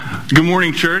Good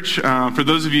morning, church. For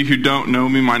those of you who don't know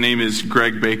me, my name is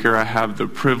Greg Baker. I have the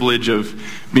privilege of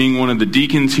being one of the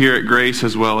deacons here at Grace,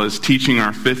 as well as teaching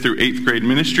our 5th through 8th grade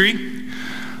ministry.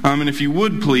 And if you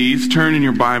would please, turn in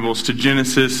your Bibles to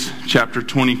Genesis chapter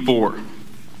 24.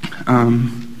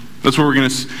 That's where we're going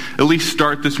to at least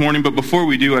start this morning. But before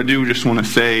we do, I do just want to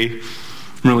say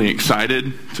I'm really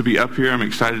excited to be up here. I'm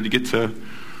excited to get to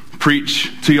preach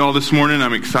to y'all this morning.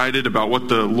 I'm excited about what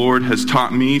the Lord has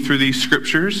taught me through these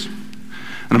scriptures.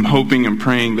 And I'm hoping and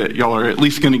praying that y'all are at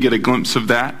least going to get a glimpse of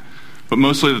that. But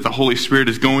mostly that the Holy Spirit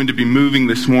is going to be moving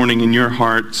this morning in your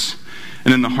hearts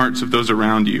and in the hearts of those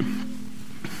around you.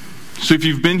 So if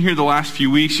you've been here the last few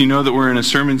weeks, you know that we're in a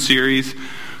sermon series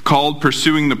called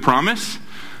Pursuing the Promise.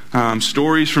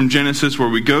 Stories from Genesis, where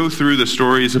we go through the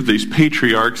stories of these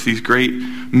patriarchs, these great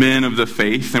men of the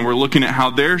faith, and we're looking at how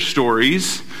their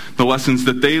stories, the lessons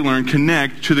that they learn,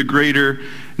 connect to the greater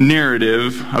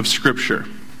narrative of Scripture.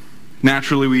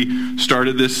 Naturally, we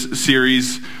started this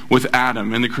series with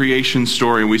Adam and the creation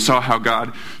story, and we saw how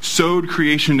God sewed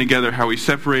creation together, how he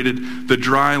separated the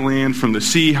dry land from the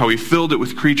sea, how he filled it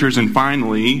with creatures, and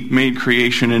finally made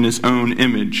creation in his own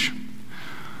image.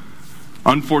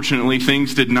 Unfortunately,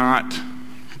 things did not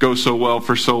go so well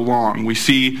for so long. We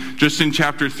see just in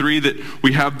chapter 3 that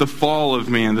we have the fall of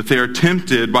man, that they are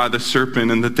tempted by the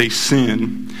serpent and that they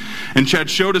sin. And Chad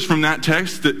showed us from that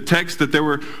text that there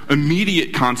were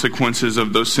immediate consequences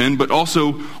of those sin, but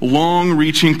also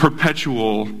long-reaching,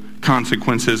 perpetual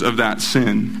consequences of that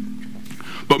sin.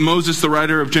 But Moses, the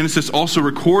writer of Genesis, also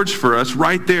records for us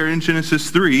right there in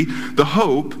Genesis 3 the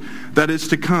hope that is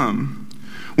to come.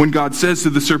 When God says to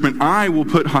the serpent, "I will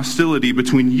put hostility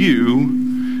between you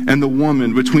and the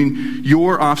woman, between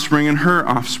your offspring and her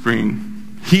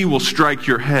offspring. He will strike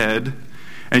your head,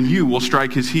 and you will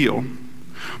strike his heel."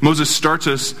 Moses starts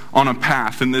us on a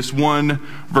path in this one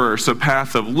verse, a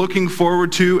path of looking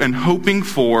forward to and hoping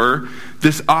for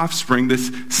this offspring,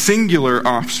 this singular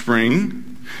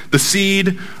offspring, the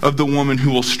seed of the woman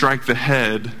who will strike the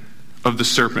head of the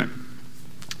serpent.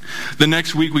 The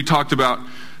next week we talked about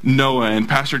Noah, and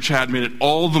Pastor Chad made it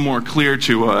all the more clear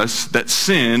to us that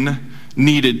sin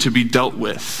needed to be dealt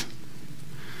with.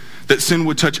 That sin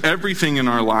would touch everything in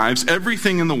our lives,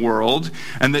 everything in the world,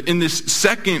 and that in this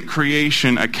second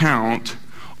creation account,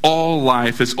 all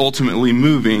life is ultimately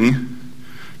moving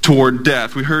toward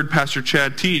death. We heard Pastor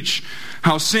Chad teach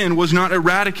how sin was not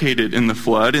eradicated in the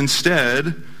flood.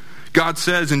 Instead, God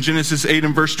says in Genesis 8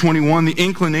 and verse 21, the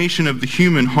inclination of the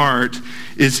human heart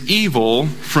is evil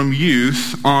from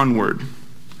youth onward.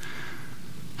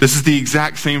 This is the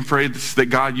exact same phrase that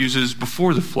God uses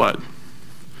before the flood,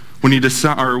 when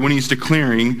he's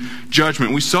declaring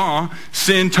judgment. We saw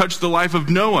sin touch the life of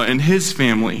Noah and his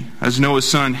family, as Noah's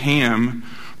son Ham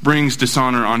brings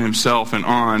dishonor on himself and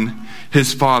on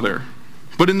his father.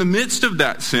 But in the midst of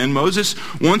that sin, Moses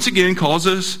once again calls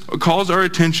our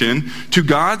attention to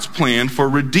God's plan for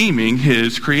redeeming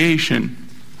his creation.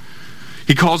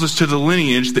 He calls us to the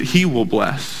lineage that he will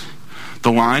bless,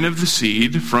 the line of the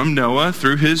seed from Noah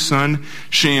through his son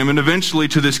Shem, and eventually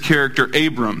to this character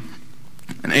Abram.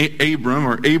 And Abram,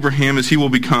 or Abraham as he will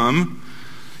become,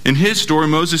 in his story,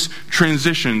 Moses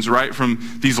transitions, right, from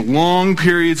these long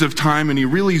periods of time, and he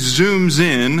really zooms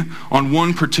in on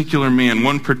one particular man,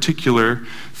 one particular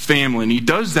family. And he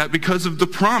does that because of the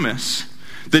promise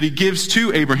that he gives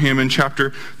to Abraham in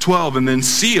chapter 12, and then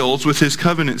seals with his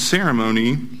covenant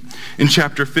ceremony in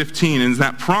chapter 15. And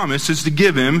that promise is to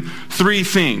give him 3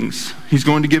 things. He's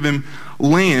going to give him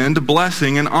land,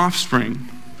 blessing, and offspring.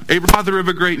 Abraham, father of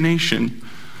a great nation.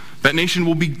 That nation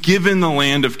will be given the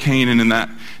land of Canaan, and that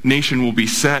nation will be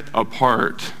set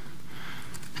apart.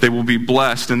 They will be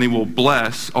blessed, and they will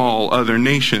bless all other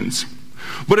nations.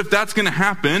 But if that's going to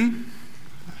happen,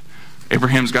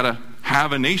 Abraham's got to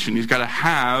have a nation. He's got to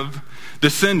have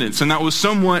descendants. And that was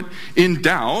somewhat in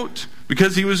doubt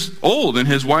because he was old, and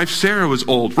his wife Sarah was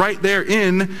old. Right there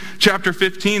in chapter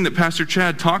 15 that Pastor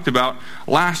Chad talked about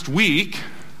last week,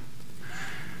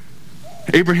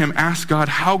 Abraham asked God,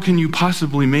 "How can you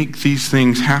possibly make these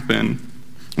things happen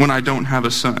when I don't have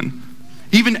a son?"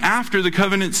 Even after the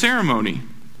covenant ceremony,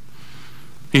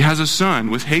 he has a son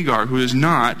with Hagar, who is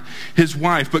not his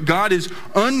wife. But God is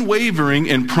unwavering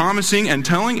in promising and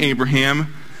telling Abraham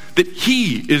that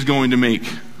he is going to make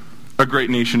a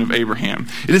great nation of Abraham.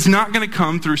 It is not going to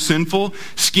come through sinful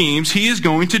schemes. He is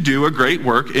going to do a great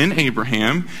work in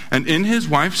Abraham and in his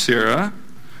wife Sarah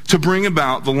to bring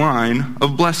about the line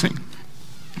of blessing.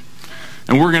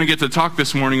 And we're going to get to talk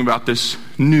this morning about this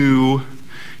new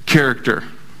character,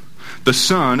 the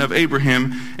son of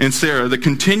Abraham and Sarah, the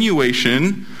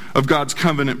continuation of God's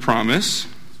covenant promise,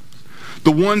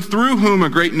 The one through whom the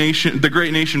great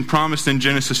nation promised in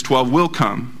Genesis 12 will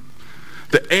come.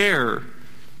 The heir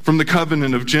from the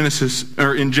covenant of Genesis,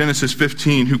 or in Genesis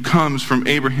 15, who comes from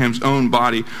Abraham's own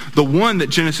body. The one that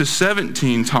Genesis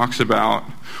 17 talks about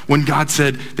when God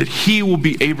said that he will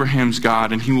be Abraham's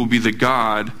God and he will be the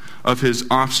God of his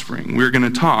offspring. We're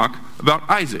going to talk about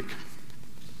Isaac.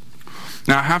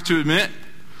 Now, I have to admit,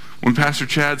 when Pastor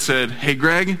Chad said, "Hey,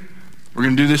 Greg, we're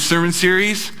going to do this sermon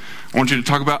series, I want you to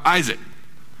talk about Isaac,"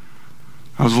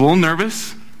 I was a little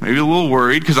nervous, maybe a little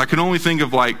worried, because I could only think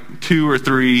of like 2 or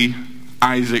 3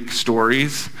 Isaac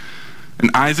stories. And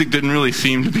Isaac didn't really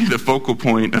seem to be the focal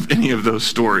point of any of those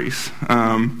stories.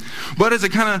 But as I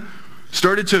kind of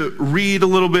started to read a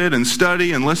little bit and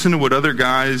study and listen to what other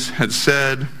guys had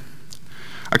said,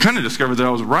 I kind of discovered that I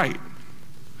was right.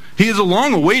 He is a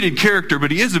long-awaited character,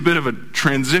 but he is a bit of a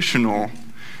transitional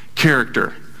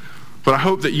character. But I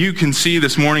hope that you can see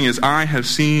this morning, as I have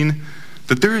seen,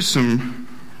 that there is some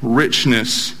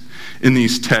richness in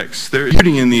these texts. There's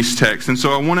beauty in these texts. And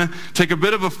so I want to take a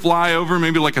bit of a flyover,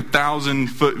 maybe like a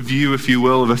 1,000-foot view, if you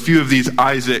will, of a few of these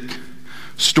Isaac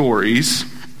stories.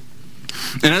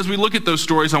 And as we look at those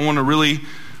stories, I want to really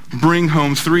bring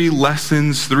home 3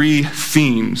 lessons, 3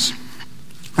 themes.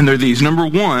 And they're these. Number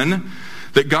 1,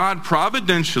 that God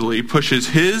providentially pushes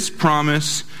his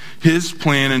promise, his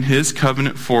plan, and his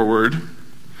covenant forward.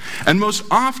 And most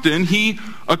often, he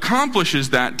accomplishes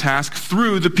that task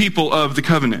through the people of the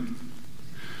covenant.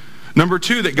 Number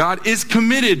 2, that God is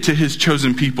committed to his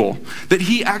chosen people, that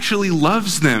he actually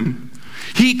loves them.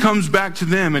 He comes back to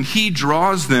them and he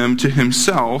draws them to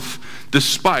himself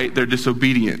despite their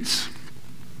disobedience.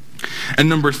 And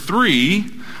number 3,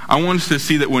 I want us to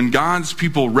see that when God's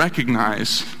people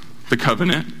recognize the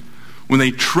covenant, when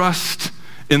they trust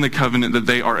in the covenant, that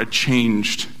they are a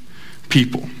changed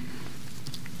people.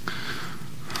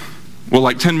 Well,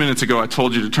 like 10 minutes ago, I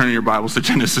told you to turn in your Bibles to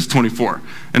Genesis 24.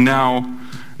 And now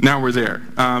we're there.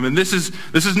 And this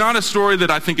is not a story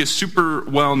that I think is super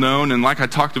well known. And like I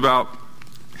talked about,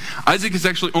 Isaac is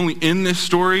actually only in this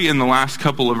story in the last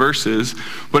couple of verses.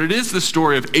 But it is the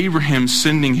story of Abraham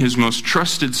sending his most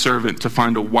trusted servant to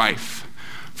find a wife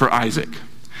for Isaac.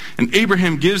 And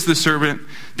Abraham gives the servant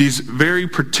these very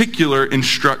particular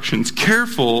instructions,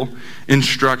 careful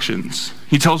instructions.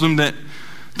 He tells him that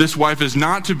this wife is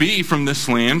not to be from this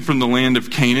land, from the land of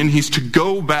Canaan. He's to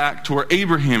go back to where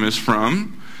Abraham is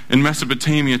from, in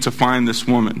Mesopotamia, to find this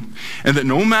woman. And that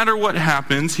no matter what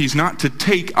happens, he's not to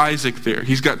take Isaac there.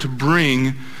 He's got to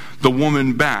bring the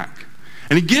woman back.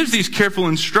 And he gives these careful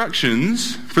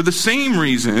instructions for the same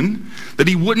reason that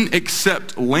he wouldn't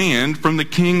accept land from the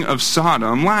king of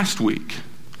Sodom last week.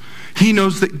 He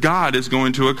knows that God is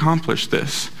going to accomplish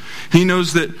this. He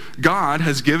knows that God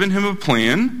has given him a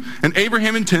plan, and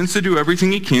Abraham intends to do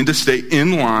everything he can to stay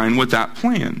in line with that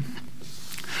plan.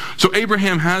 So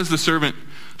Abraham has the servant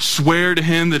swear to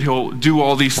him that he'll do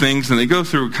all these things, and they go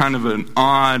through kind of an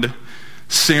odd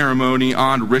ceremony,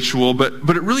 odd ritual, but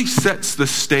it really sets the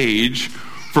stage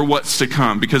for what's to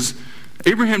come, because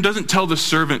Abraham doesn't tell the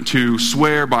servant to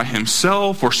swear by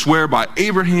himself or swear by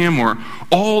Abraham or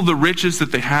all the riches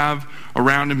that they have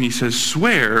around him. He says,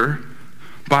 swear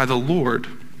by the Lord.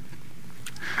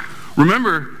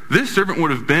 Remember, this servant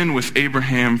would have been with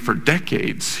Abraham for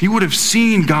decades. He would have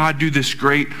seen God do this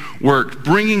great work,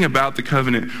 bringing about the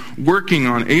covenant, working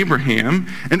on Abraham.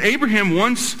 And Abraham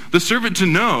wants the servant to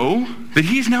know that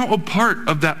he's now a part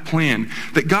of that plan,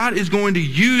 that God is going to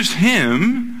use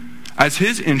him as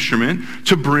his instrument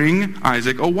to bring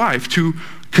Isaac a wife, to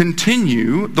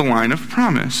continue the line of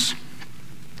promise.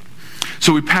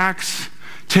 So he packs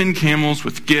 10 camels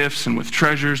with gifts and with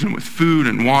treasures and with food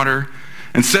and water,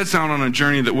 and sets out on a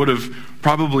journey that would have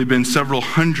probably been several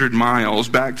hundred miles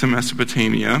back to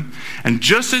Mesopotamia. And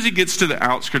just as he gets to the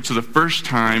outskirts of the first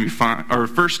town,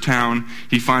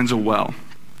 he finds a well.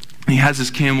 He has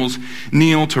his camels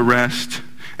kneel to rest,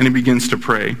 and he begins to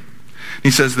pray.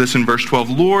 He says this in verse 12,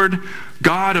 Lord,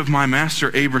 God of my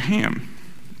master Abraham,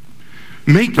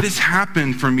 make this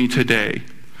happen for me today,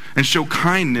 and show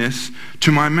kindness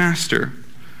to my master.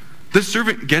 This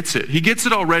servant gets it. He gets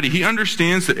it already. He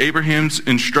understands that Abraham's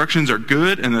instructions are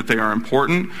good and that they are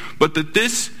important, but that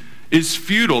this is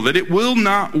futile, that it will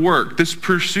not work. This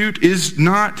pursuit is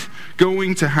not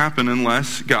going to happen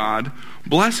unless God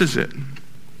blesses it.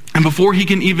 And before he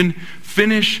can even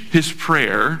finish his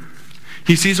prayer,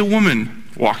 he sees a woman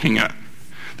walking up.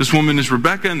 This woman is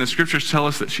Rebecca, and the scriptures tell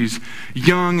us that she's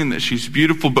young and that she's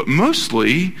beautiful, but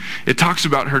mostly it talks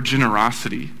about her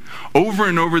generosity. Over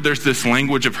and over there's this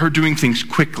language of her doing things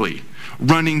quickly,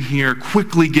 running here,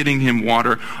 quickly getting him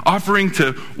water, offering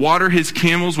to water his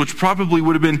camels, which probably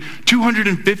would have been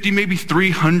 250, maybe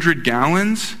 300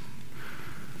 gallons.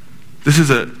 This is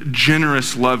a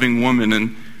generous, loving woman,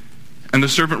 and the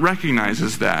servant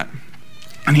recognizes that.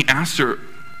 And he asks her,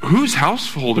 whose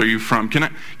household are you from? Can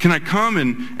I come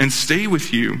and stay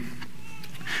with you?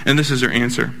 And this is her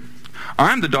answer.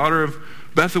 I'm the daughter of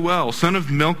Bethuel, son of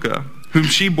Milcah, whom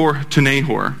she bore to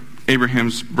Nahor,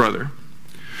 Abraham's brother.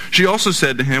 She also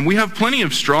said to him, we have plenty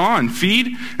of straw and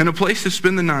feed and a place to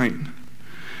spend the night.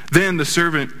 Then the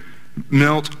servant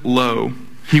knelt low.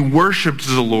 He worshipped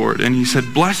the Lord, and he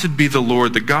said, blessed be the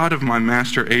Lord, the God of my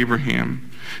master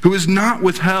Abraham, who has not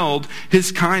withheld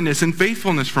his kindness and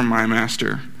faithfulness from my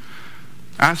master.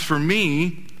 As for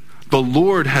me, the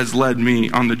Lord has led me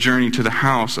on the journey to the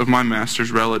house of my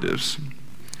master's relatives.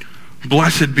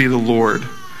 Blessed be the Lord,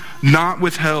 not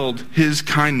withheld his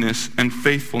kindness and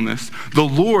faithfulness. The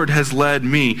Lord has led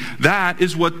me. That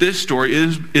is what this story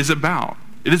is about.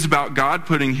 It is about God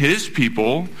putting his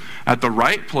people at the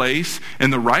right place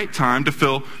in the right time to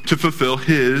fulfill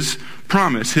his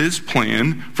promise, his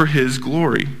plan for his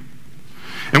glory.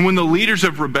 And when the leaders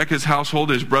of Rebekah's household,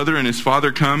 his brother and his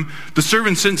father, come, the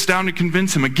servant sits down to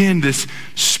convince him. Again, this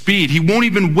speed. He won't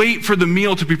even wait for the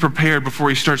meal to be prepared before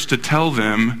he starts to tell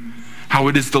them how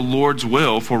it is the Lord's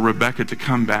will for Rebekah to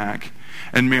come back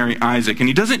and marry Isaac. And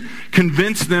he doesn't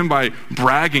convince them by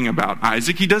bragging about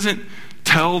Isaac. He doesn't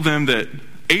tell them that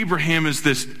Abraham is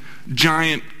this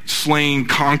giant slain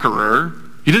conqueror.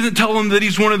 He doesn't tell them that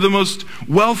he's one of the most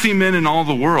wealthy men in all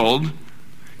the world.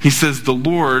 He says, the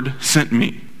Lord sent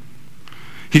me.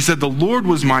 He said, the Lord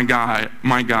was my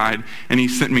guide, and he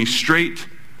sent me straight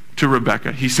to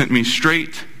Rebekah. He sent me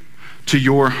straight to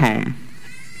your home.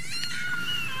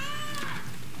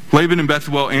 Laban and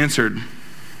Bethuel answered,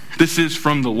 this is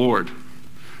from the Lord.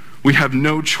 We have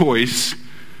no choice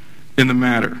in the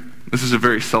matter. This is a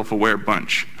very self-aware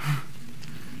bunch.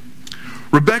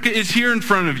 Rebekah is here in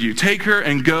front of you. Take her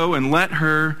and go and let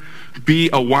her be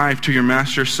a wife to your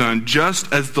master's son,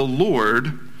 just as the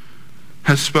Lord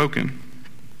has spoken.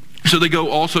 So they go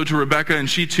also to Rebekah, and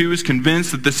she too is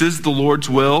convinced that this is the Lord's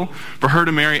will for her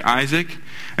to marry Isaac.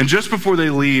 And just before they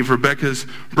leave, Rebekah's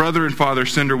brother and father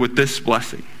send her with this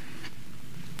blessing.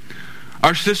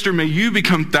 Our sister, may you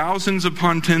become thousands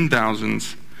upon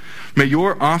 10,000s. May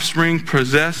your offspring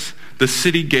possess the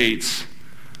city gates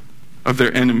of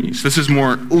their enemies. This is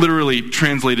more literally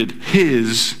translated,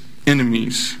 his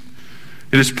enemies.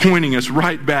 It is pointing us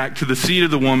right back to the seed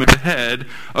of the woman, the head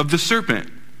of the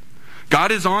serpent.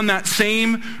 God is on that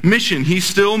same mission. He's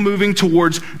still moving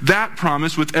towards that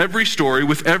promise with every story,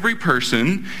 with every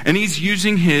person, and he's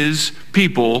using his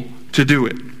people to do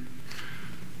it.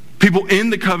 People in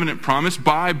the covenant promise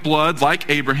by blood like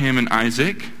Abraham and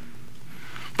Isaac,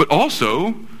 but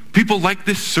also people like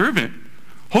this servant.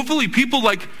 Hopefully people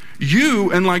like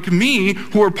you and like me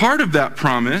who are part of that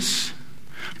promise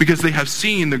because they have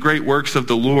seen the great works of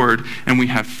the Lord and we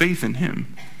have faith in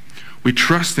him. We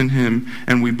trust in him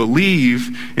and we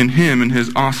believe in him and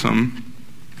his awesome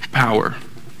power.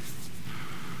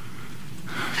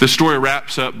 The story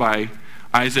wraps up by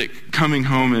Isaac coming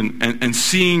home and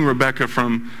seeing Rebekah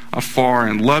from afar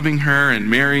and loving her and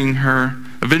marrying her,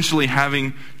 eventually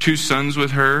having 2 sons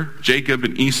with her, Jacob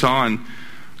and Esau. And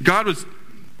God was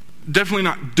definitely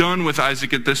not done with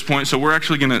Isaac at this point, so we're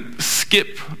actually going to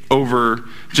skip over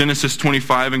Genesis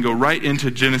 25 and go right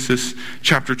into Genesis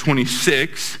chapter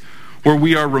 26, where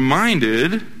we are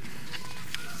reminded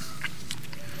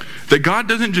that God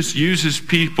doesn't just use his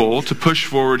people to push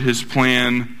forward his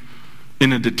plan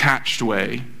in a detached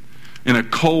way, in a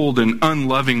cold and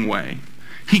unloving way.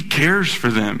 He cares for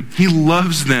them. He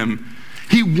loves them.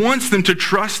 He wants them to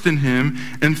trust in him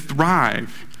and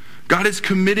thrive. God is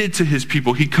committed to his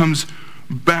people. He comes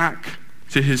back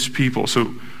to his people.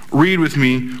 So read with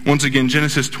me once again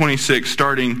Genesis 26,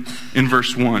 starting in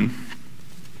verse 1.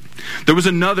 There was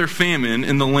another famine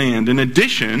in the land, in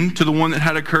addition to the one that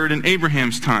had occurred in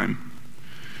Abraham's time.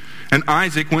 And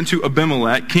Isaac went to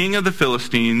Abimelech, king of the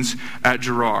Philistines, at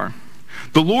Gerar.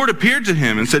 The Lord appeared to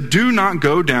him and said, do not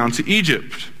go down to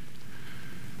Egypt.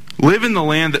 Live in the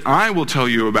land that I will tell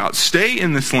you about. Stay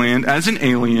in this land as an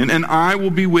alien, and I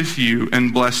will be with you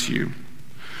and bless you.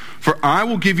 For I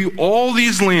will give you all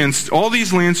these lands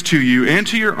to you and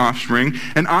to your offspring,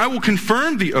 and I will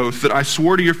confirm the oath that I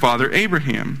swore to your father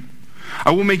Abraham.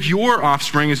 I will make your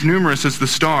offspring as numerous as the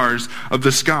stars of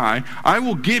the sky. I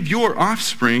will give your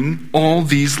offspring all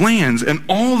these lands, and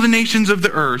all the nations of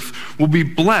the earth will be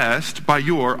blessed by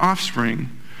your offspring.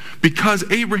 Because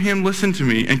Abraham listened to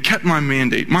me and kept my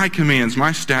mandate, my commands,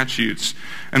 my statutes,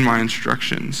 and my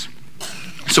instructions.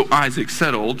 So Isaac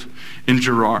settled in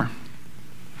Gerar.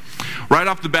 Right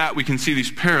off the bat, we can see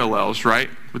these parallels, right,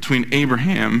 between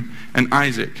Abraham and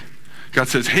Isaac. God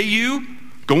says, hey, you,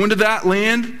 go into that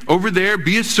land over there,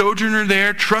 be a sojourner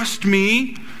there, trust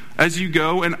me as you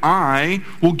go, and I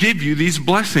will give you these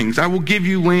blessings. I will give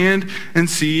you land and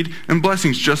seed and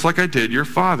blessings, just like I did your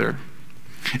father.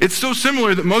 It's so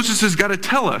similar that Moses has got to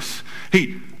tell us,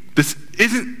 hey, this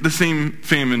isn't the same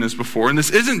famine as before, and this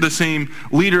isn't the same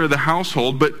leader of the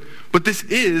household, but this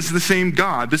is the same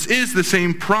God. This is the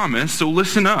same promise, so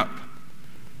listen up.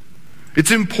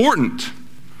 It's important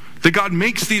that God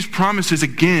makes these promises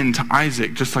again to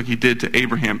Isaac, just like he did to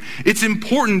Abraham. It's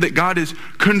important that God is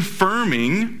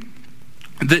confirming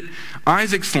that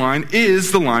Isaac's line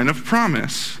is the line of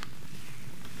promise.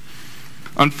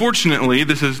 Unfortunately,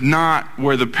 this is not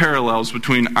where the parallels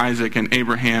between Isaac and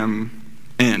Abraham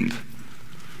end.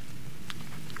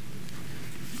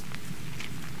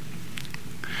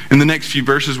 In the next few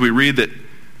verses, we read that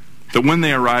when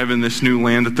they arrive in this new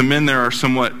land, that the men there are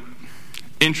somewhat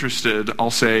interested,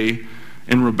 I'll say,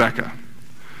 in Rebekah.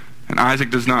 And Isaac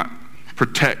does not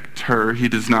protect her. He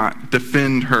does not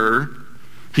defend her.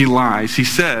 He lies. He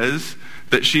says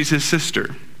that she's his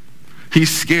sister. He's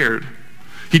scared.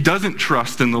 He doesn't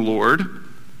trust in the Lord.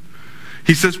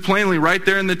 He says plainly right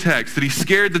there in the text that he's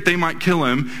scared that they might kill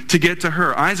him to get to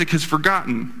her. Isaac has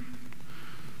forgotten.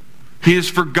 He has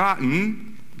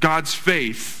forgotten God's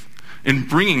faith in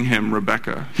bringing him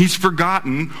Rebekah. He's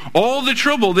forgotten all the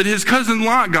trouble that his cousin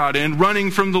Lot got in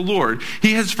running from the Lord.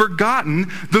 He has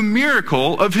forgotten the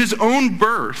miracle of his own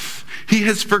birth. He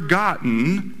has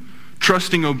forgotten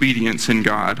trusting obedience in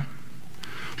God.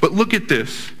 But look at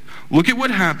this. Look at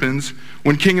what happens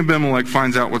when King Abimelech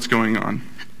finds out what's going on.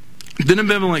 Then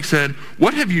Abimelech said,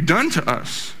 "What have you done to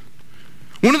us?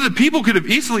 One of the people could have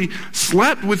easily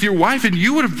slept with your wife and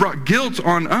you would have brought guilt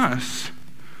on us."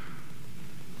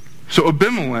 So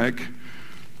Abimelech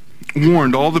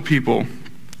warned all the people,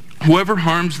 "Whoever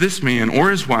harms this man or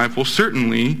his wife will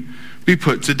certainly be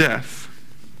put to death."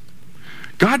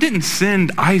 God didn't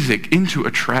send Isaac into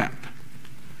a trap.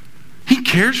 He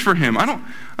cares for him. I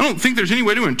don't think there's any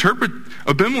way to interpret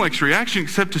Abimelech's reaction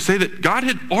except to say that God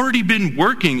had already been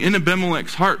working in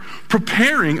Abimelech's heart,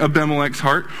 preparing Abimelech's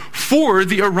heart for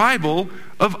the arrival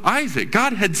of Isaac.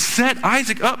 God had set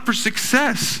Isaac up for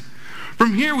success.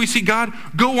 From here we see God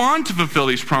go on to fulfill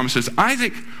these promises.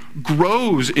 Isaac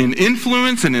grows in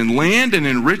influence and in land and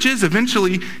in riches.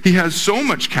 Eventually he has so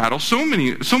much cattle, so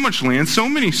much land, so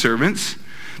many servants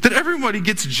that everybody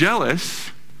gets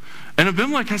jealous. And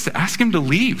Abimelech has to ask him to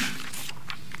leave.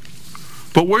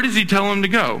 But where does he tell him to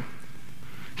go?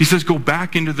 He says, "Go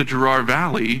back into the Gerar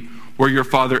Valley where your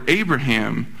father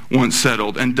Abraham once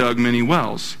settled and dug many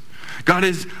wells." God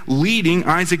is leading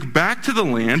Isaac back to the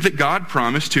land that God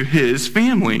promised to his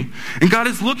family. And God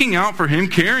is looking out for him,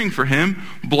 caring for him,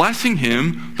 blessing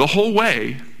him the whole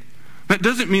way. That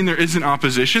doesn't mean there isn't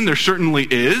opposition. There certainly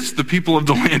is. The people of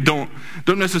the land don't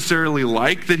necessarily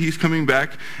like that he's coming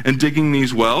back and digging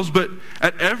these wells. But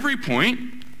at every point,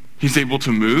 he's able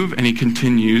to move and he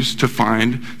continues to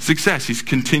find success. He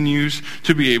continues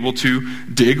to be able to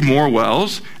dig more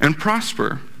wells and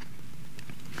prosper.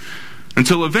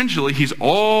 Until eventually he's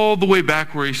all the way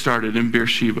back where he started in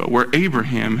Beersheba, where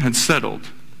Abraham had settled.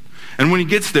 And when he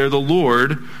gets there, the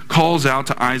Lord calls out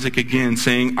to Isaac again,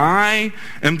 saying, "I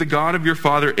am the God of your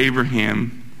father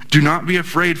Abraham. Do not be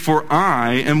afraid, for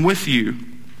I am with you.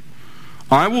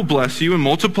 I will bless you and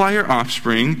multiply your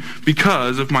offspring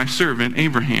because of my servant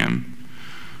Abraham."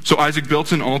 So Isaac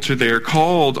built an altar there,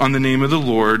 called on the name of the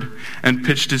Lord, and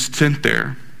pitched his tent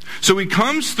there. So he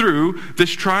comes through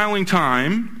this trialing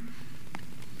time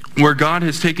where God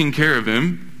has taken care of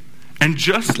him. And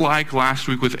just like last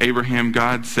week with Abraham,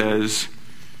 God says,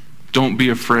 "Don't be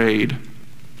afraid.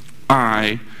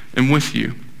 I am with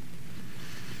you.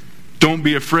 Don't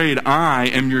be afraid. I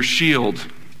am your shield.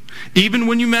 Even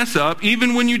when you mess up,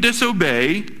 even when you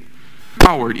disobey,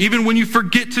 even when you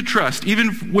forget to trust, even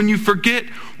when you forget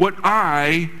what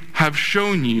I have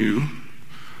shown you,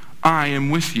 I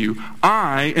am with you.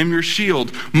 I am your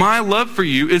shield. My love for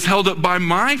you is held up by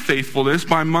my faithfulness,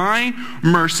 by my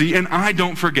mercy, and I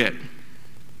don't forget.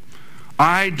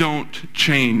 I don't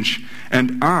change,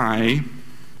 and I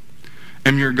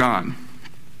am your God."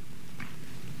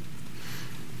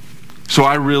 So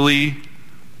I really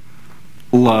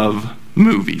love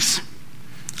movies.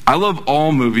 I love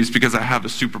all movies because I have a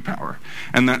superpower.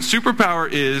 And that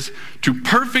superpower is to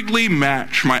perfectly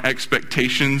match my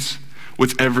expectations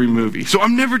with every movie. So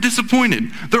I'm never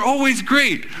disappointed. They're always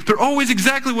great. They're always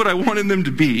exactly what I wanted them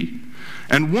to be.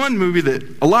 And one movie that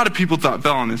a lot of people thought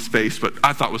fell on his face, but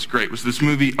I thought was great, was this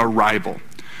movie Arrival.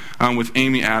 with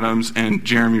Amy Adams and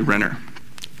Jeremy Renner.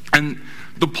 And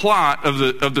the plot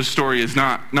of the story is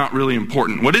not really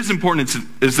important. What is important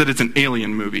is that it's an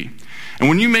alien movie. And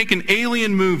when you make an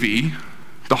alien movie,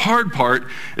 the hard part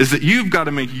is that you've got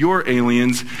to make your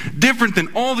aliens different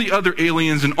than all the other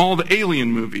aliens in all the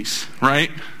alien movies,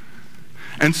 right?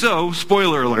 And so,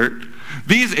 spoiler alert,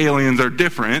 these aliens are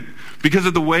different because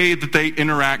of the way that they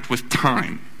interact with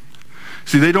time.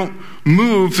 See, they don't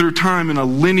move through time in a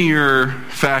linear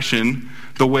fashion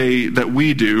the way that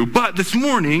we do. But this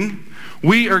morning,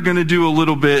 we are going to do a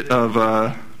little bit of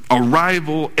a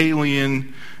rival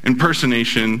alien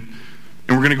impersonation.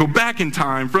 And we're going to go back in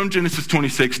time from Genesis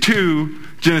 26 to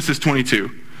Genesis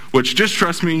 22, which, just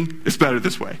trust me, is better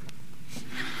this way.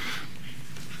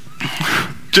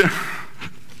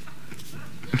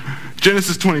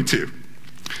 Genesis 22.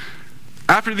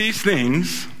 After these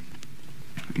things,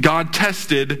 God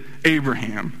tested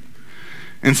Abraham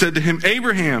and said to him,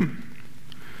 "Abraham,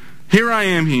 here I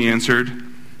am," he answered.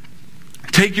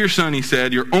 "Take your son," he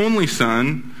said, "your only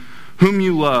son, whom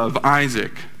you love,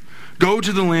 Isaac. Go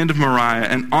to the land of Moriah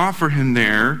and offer him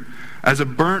there as a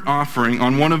burnt offering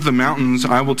on one of the mountains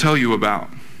I will tell you about."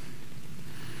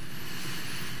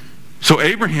 So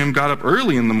Abraham got up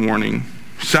early in the morning,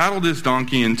 saddled his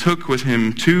donkey, and took with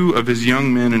him 2 of his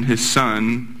young men and his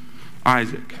son,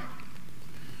 Isaac.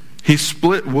 He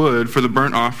split wood for the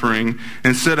burnt offering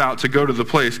and set out to go to the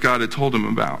place God had told him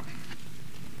about.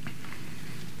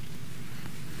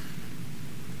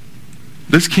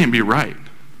 This can't be right.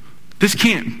 This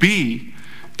can't be,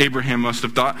 Abraham must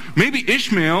have thought. Maybe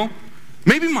Ishmael,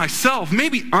 maybe myself,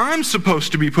 maybe I'm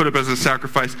supposed to be put up as a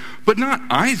sacrifice, but not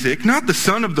Isaac, not the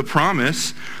son of the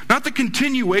promise, not the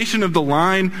continuation of the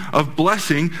line of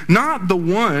blessing, not the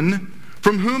one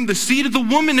from whom the seed of the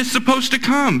woman is supposed to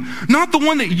come, not the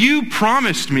one that you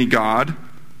promised me, God.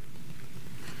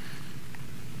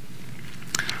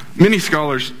 Many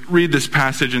scholars read this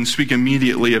passage and speak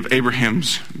immediately of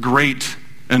Abraham's great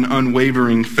and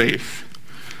unwavering faith.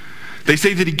 They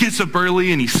say that he gets up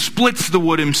early and he splits the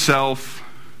wood himself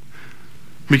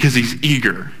because he's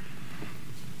eager.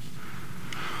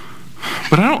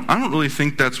 But I don't really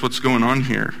think that's what's going on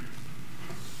here.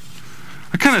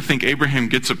 I kind of think Abraham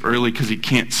gets up early because he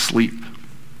can't sleep.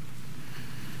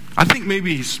 I think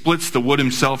maybe he splits the wood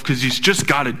himself because he's just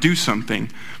got to do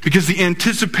something, because the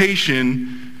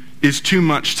anticipation is too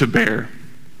much to bear.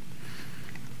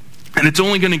 And it's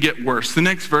only going to get worse. The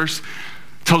next verse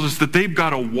tells us that they've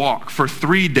got to walk for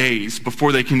 3 days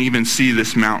before they can even see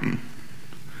this mountain.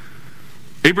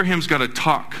 Abraham's got to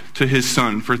talk to his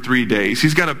son for 3 days.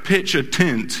 He's got to pitch a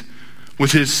tent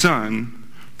with his son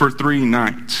for 3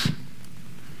 nights.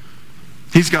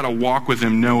 He's got to walk with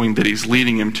him knowing that he's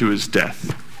leading him to his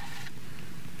death.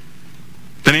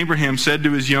 Then Abraham said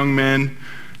to his young men,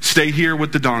 "Stay here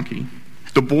with the donkey.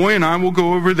 The boy and I will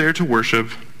go over there to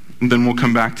worship, and then we'll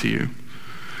come back to you."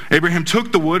 Abraham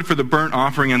took the wood for the burnt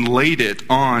offering and laid it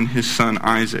on his son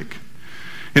Isaac.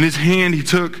 In his hand he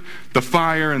took the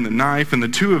fire and the knife, and the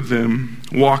 2 of them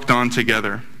walked on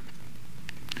together.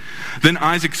 Then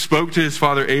Isaac spoke to his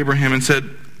father Abraham and said,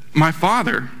 "My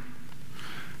father."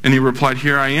 And he replied,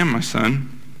 "Here I am, my son."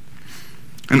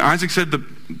 And Isaac said,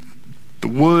 the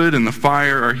wood and the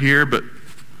fire are here, but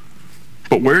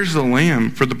where's the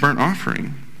lamb for the burnt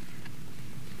offering?"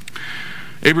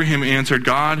 Abraham answered,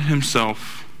 "God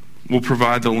himself will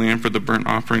provide the lamb for the burnt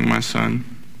offering, my son."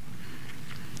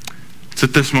 It's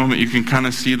at this moment you can kind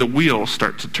of see the wheel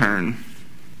start to turn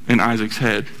in Isaac's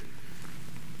head.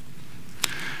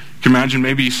 You can imagine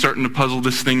maybe he's starting to puzzle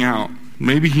this thing out.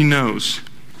 Maybe he knows.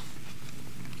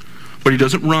 But he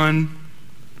doesn't run.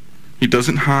 He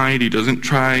doesn't hide. He doesn't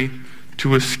try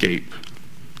to escape.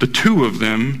 The 2 of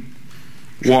them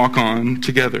walk on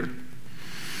together.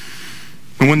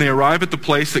 And when they arrive at the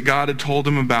place that God had told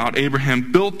him about,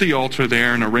 Abraham built the altar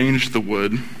there and arranged the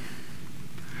wood.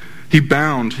 He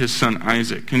bound his son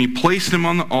Isaac, and he placed him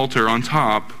on the altar on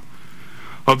top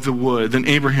of the wood. Then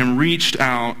Abraham reached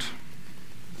out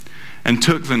and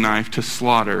took the knife to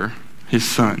slaughter his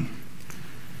son.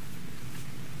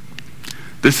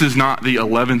 This is not the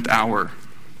 11th hour,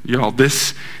 y'all.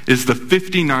 This is the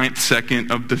 59th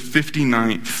second of the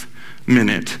 59th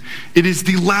minute. It is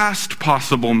the last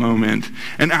possible moment.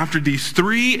 And after these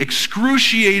 3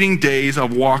 excruciating days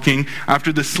of walking,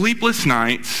 after the sleepless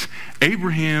nights,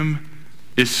 Abraham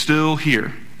is still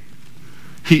here.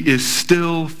 He is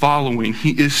still following.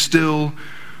 He is still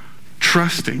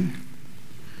trusting.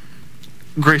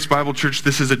 Grace Bible Church,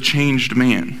 this is a changed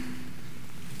man.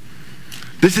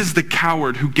 This is the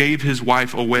coward who gave his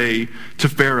wife away to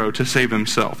Pharaoh to save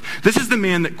himself. This is the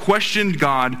man that questioned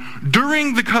God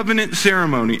during the covenant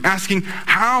ceremony, asking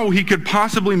how he could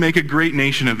possibly make a great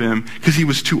nation of him because he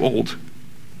was too old.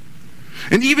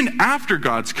 And even after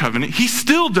God's covenant, he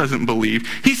still doesn't believe.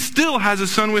 He still has a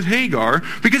son with Hagar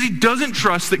because he doesn't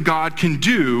trust that God can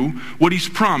do what he's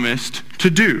promised to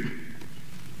do.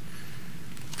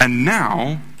 And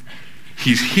now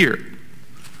he's here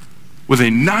with a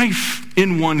knife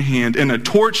in one hand and a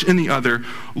torch in the other,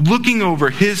 looking over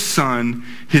his son,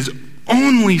 his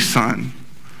only son,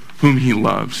 whom he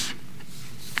loves.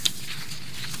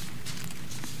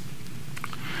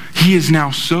 He is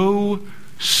now so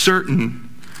certain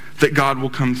that God will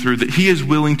come through that he is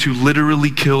willing to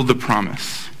literally kill the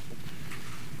promise.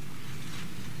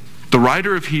 The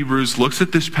writer of Hebrews looks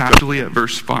at this passage at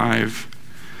verse 5,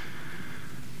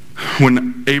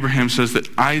 when Abraham says that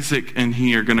Isaac and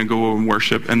he are going to go and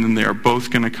worship, and then they are both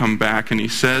going to come back. And he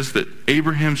says that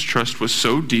Abraham's trust was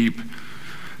so deep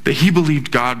that he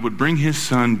believed God would bring his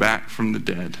son back from the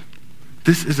dead.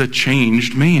 This is a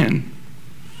changed man.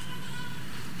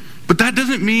 But that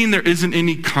doesn't mean there isn't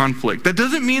any conflict. That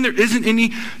doesn't mean there isn't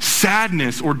any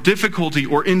sadness or difficulty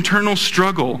or internal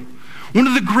struggle. One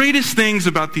of the greatest things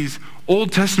about these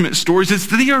Old Testament stories is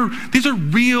these are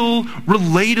real,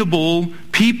 relatable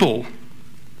people.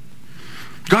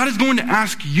 God is going to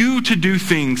ask you to do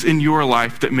things in your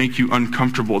life that make you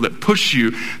uncomfortable, that push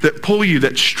you, that pull you,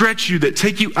 that stretch you, that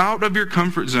take you out of your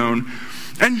comfort zone.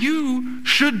 And you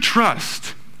should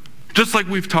trust, just like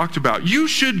we've talked about. You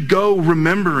should go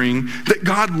remembering that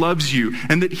God loves you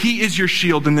and that he is your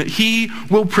shield and that he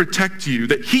will protect you,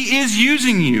 that he is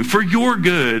using you for your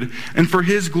good and for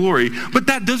his glory. But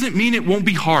that doesn't mean it won't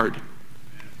be hard.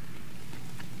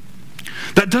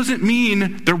 That doesn't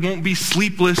mean there won't be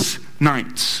sleepless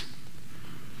nights.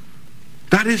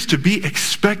 That is to be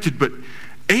expected. But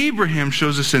Abraham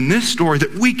shows us in this story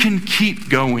that we can keep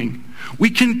going. We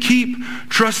can keep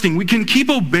trusting. We can keep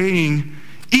obeying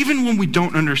even when we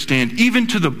don't understand, even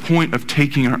to the point of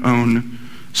taking our own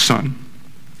son.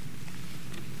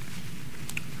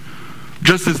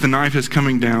 Just as the knife is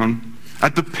coming down,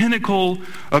 at the pinnacle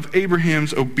of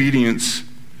Abraham's obedience,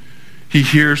 he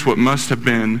hears what must have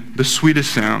been the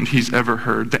sweetest sound he's ever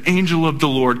heard. The angel of the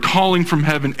Lord calling from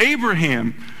heaven,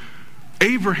 "Abraham,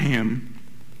 Abraham,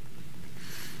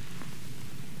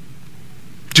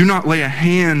 do not lay a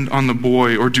hand on the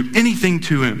boy or do anything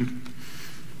to him.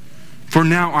 For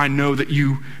now I know that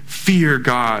you fear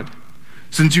God,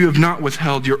 since you have not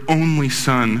withheld your only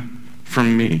son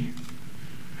from me."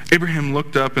 Abraham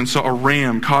looked up and saw a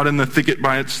ram caught in the thicket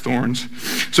by its thorns.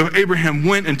 So Abraham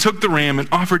went and took the ram and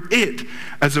offered it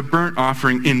as a burnt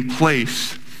offering in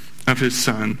place of his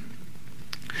son.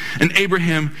 And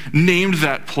Abraham named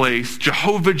that place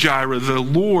Jehovah-Jireh, the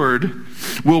Lord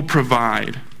will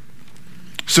provide.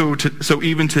 So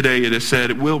even today it is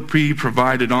said, it will be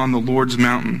provided on the Lord's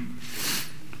mountain.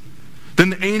 Then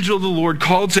the angel of the Lord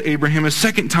called to Abraham a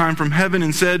second time from heaven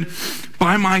and said,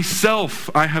 "By myself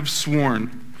I have sworn.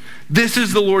 This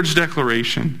is the Lord's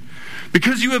declaration.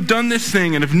 Because you have done this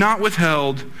thing and have not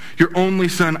withheld your only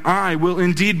son, I will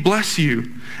indeed bless you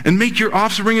and make your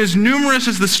offspring as numerous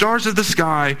as the stars of the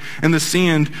sky and the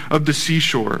sand of the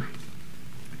seashore.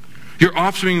 Your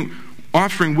offspring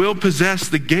will possess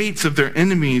the gates of their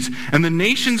enemies, and the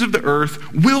nations of the earth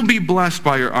will be blessed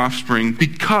by your offspring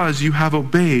because you have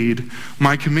obeyed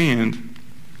my command."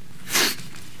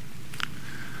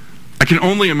 I can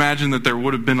only imagine that there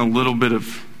would have been a little bit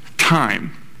of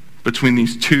time between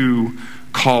these two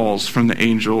calls from the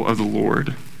angel of the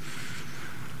Lord.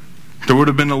 There would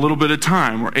have been a little bit of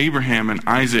time where Abraham and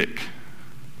Isaac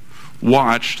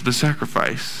watched the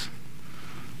sacrifice,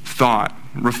 thought,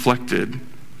 reflected,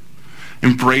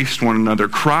 embraced one another,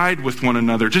 cried with one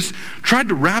another, just tried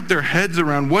to wrap their heads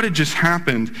around what had just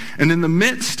happened. And in the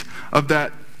midst of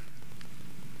that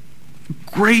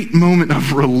great moment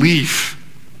of relief,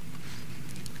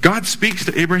 God speaks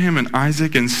to Abraham and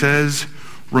Isaac and says,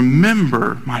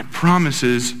 "Remember my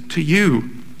promises to you."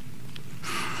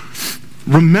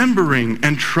 Remembering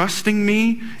and trusting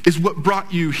me is what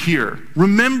brought you here.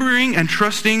 Remembering and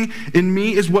trusting in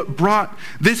me is what brought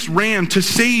this ram to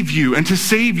save you and to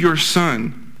save your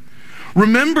son.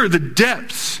 Remember the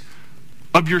depths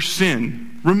of your sin.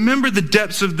 Remember the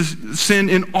depths of the sin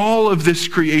in all of this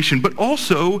creation, but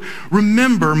also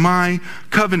remember my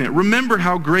covenant. Remember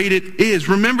how great it is.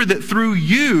 Remember that through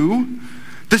you,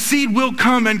 the seed will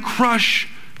come and crush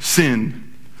sin.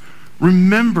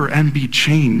 Remember and be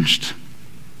changed.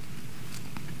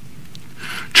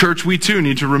 Church, we too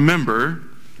need to remember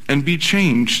and be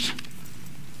changed.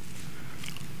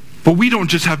 But we don't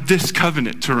just have this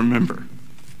covenant to remember,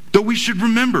 though we should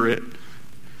remember it.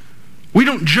 We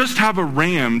don't just have a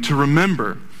ram to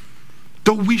remember,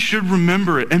 though we should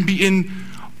remember it and be in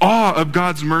awe of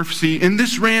God's mercy in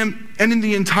this ram and in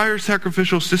the entire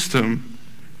sacrificial system.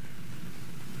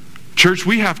 Church,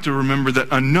 we have to remember that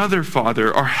another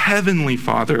Father, our Heavenly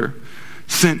Father,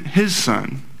 sent His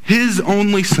Son, His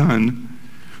only Son,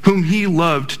 whom He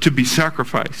loved to be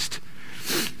sacrificed.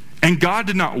 And God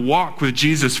did not walk with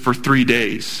Jesus for 3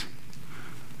 days.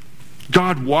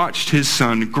 God watched His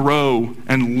Son grow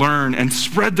and learn and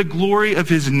spread the glory of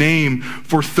His name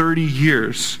for 30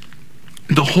 years.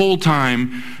 The whole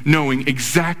time knowing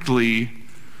exactly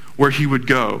where He would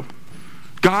go.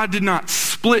 God did not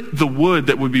split the wood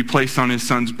that would be placed on His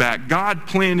Son's back. God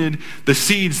planted the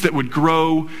seeds that would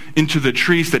grow into the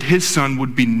trees that His Son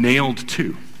would be nailed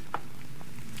to.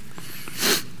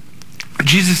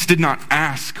 Jesus did not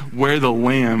ask where the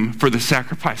lamb for the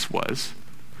sacrifice was.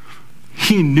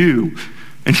 He knew,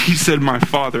 and He said, "My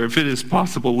Father, if it is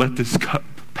possible, let this cup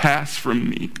pass from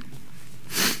me."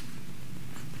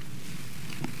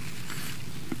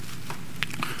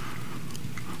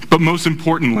 But most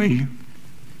importantly,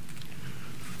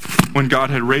 when God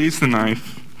had raised the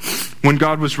knife, when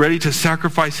God was ready to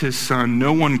sacrifice His Son,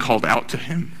 no one called out to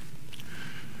Him.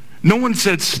 No one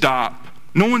said, "Stop."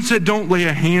 No one said, "Don't lay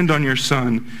a hand on your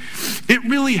son." It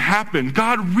really happened.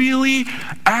 God really,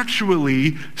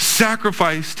 actually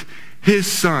sacrificed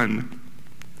His Son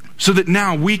so that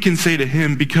now we can say to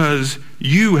Him, "Because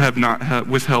you have not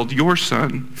withheld your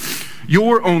Son,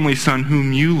 your only Son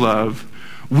whom you love,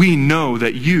 we know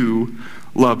that you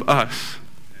love us."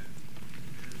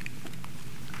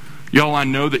 Y'all, I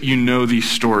know that you know these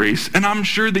stories, and I'm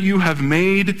sure that you have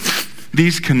made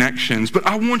these connections, but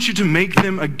I want you to make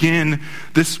them again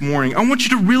this morning. I want you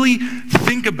to really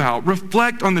think about,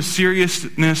 reflect on the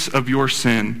seriousness of your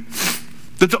sin.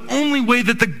 That the only way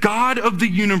that the God of the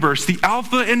universe, the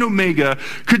Alpha and Omega,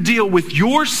 could deal with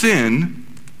your sin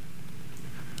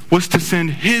was to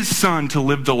send His Son to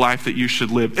live the life that you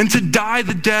should live and to die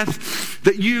the death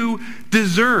that you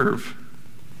deserve.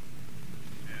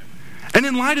 And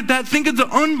in light of that, think of the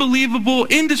unbelievable,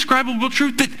 indescribable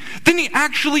truth that then He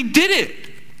actually did it.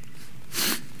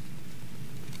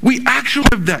 We actually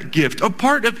have that gift, a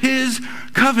part of His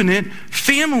covenant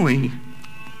family.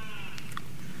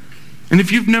 And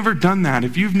if you've never done that,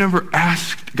 if you've never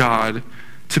asked God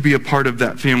to be a part of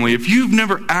that family, if you've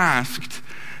never asked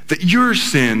that your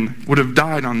sin would have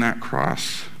died on that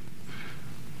cross,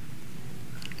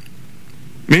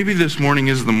 maybe this morning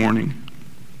is the morning.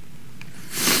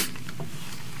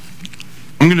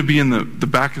 I'm going to be in the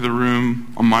back of the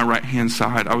room on my right-hand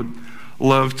side. I would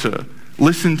love to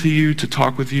listen to you, to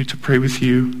talk with you, to pray with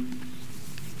you.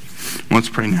 Let's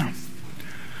pray now.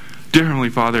 Dear Heavenly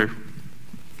Father,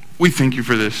 we thank You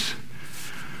for this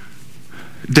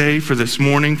day, for this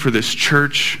morning, for this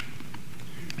church.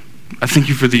 I thank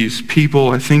You for these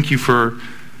people. I thank You for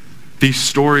these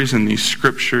stories and these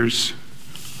scriptures.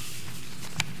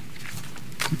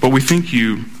 But we thank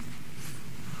You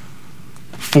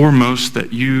foremost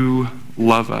that You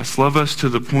love us to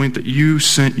the point that You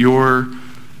sent Your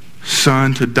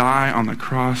Son to die on the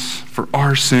cross for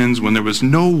our sins when there was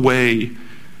no way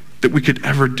that we could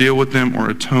ever deal with them or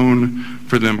atone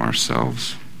for them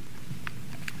ourselves.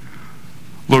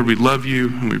 Lord, we love You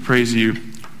and we praise You.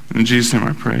 In Jesus' name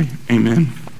I pray, amen.